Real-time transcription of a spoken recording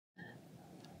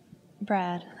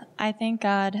Brad, I thank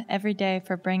God every day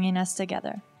for bringing us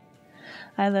together.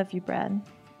 I love you, Brad,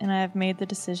 and I have made the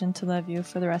decision to love you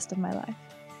for the rest of my life.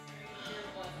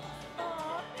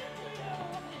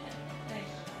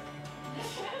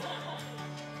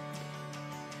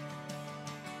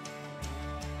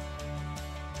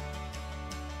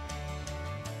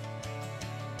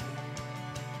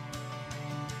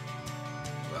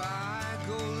 I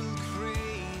go a little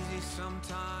crazy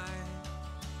sometimes.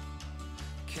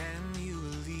 Can you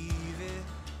believe it?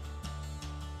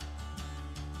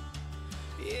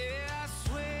 Yeah, I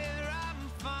swear I'm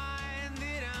fine,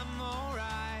 that I'm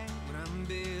alright, but I'm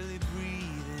barely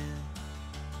breathing.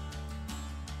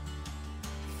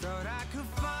 Thought I could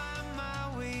find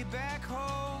my way back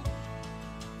home,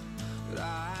 but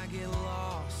I get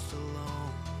lost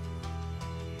alone.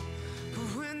 But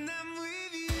when I'm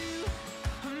with you,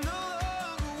 I'm no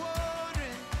longer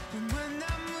wandering. And when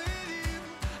I'm with you,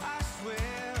 I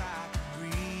swear I can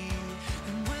breathe.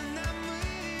 And when I'm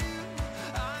with you,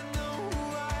 I know who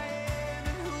I am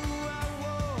and who I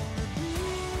wanna be.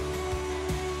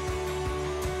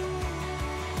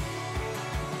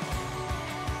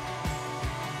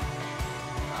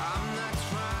 I'm not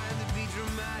trying to be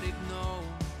dramatic, no.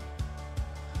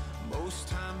 Most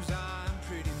times I'm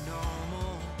pretty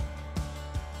normal.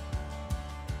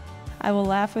 I will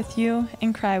laugh with you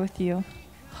and cry with you,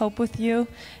 hope with you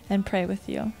and pray with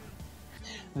you.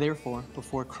 Therefore,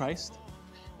 before Christ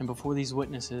and before these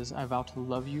witnesses, I vow to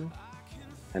love you.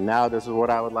 And now this is what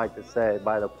I would like to say.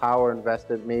 By the power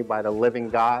invested in me by the living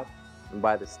God and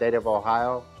by the state of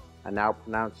Ohio, I now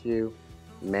pronounce you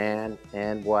man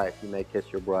and wife. You may kiss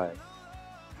your bride.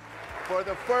 For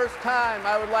the first time,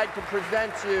 I would like to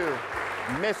present you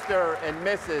Mr. and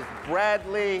Mrs.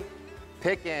 Bradley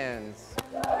Pickens.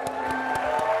 I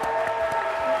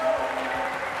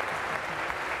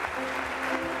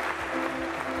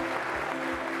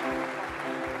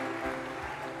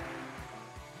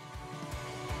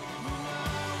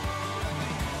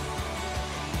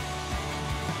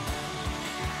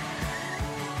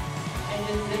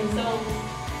just am so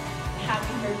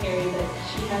happy for Carrie that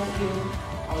she has you.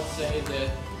 I would say that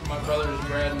my brothers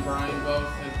Brad and Brian both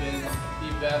have been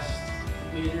the best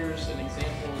leaders and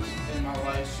examples in my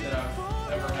life that I've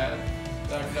ever had,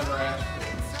 that I've never asked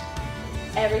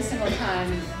for. Every single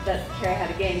time that Carrie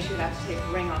had a game, she would have to take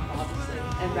the ring off, obviously,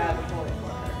 and Brad would hold it for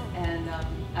her. And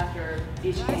after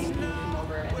each game, he would come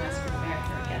over and ask her to marry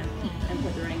her again and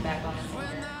put the ring back on her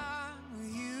finger.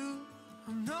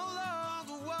 I'm no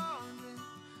longer wandering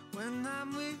when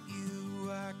I'm with you.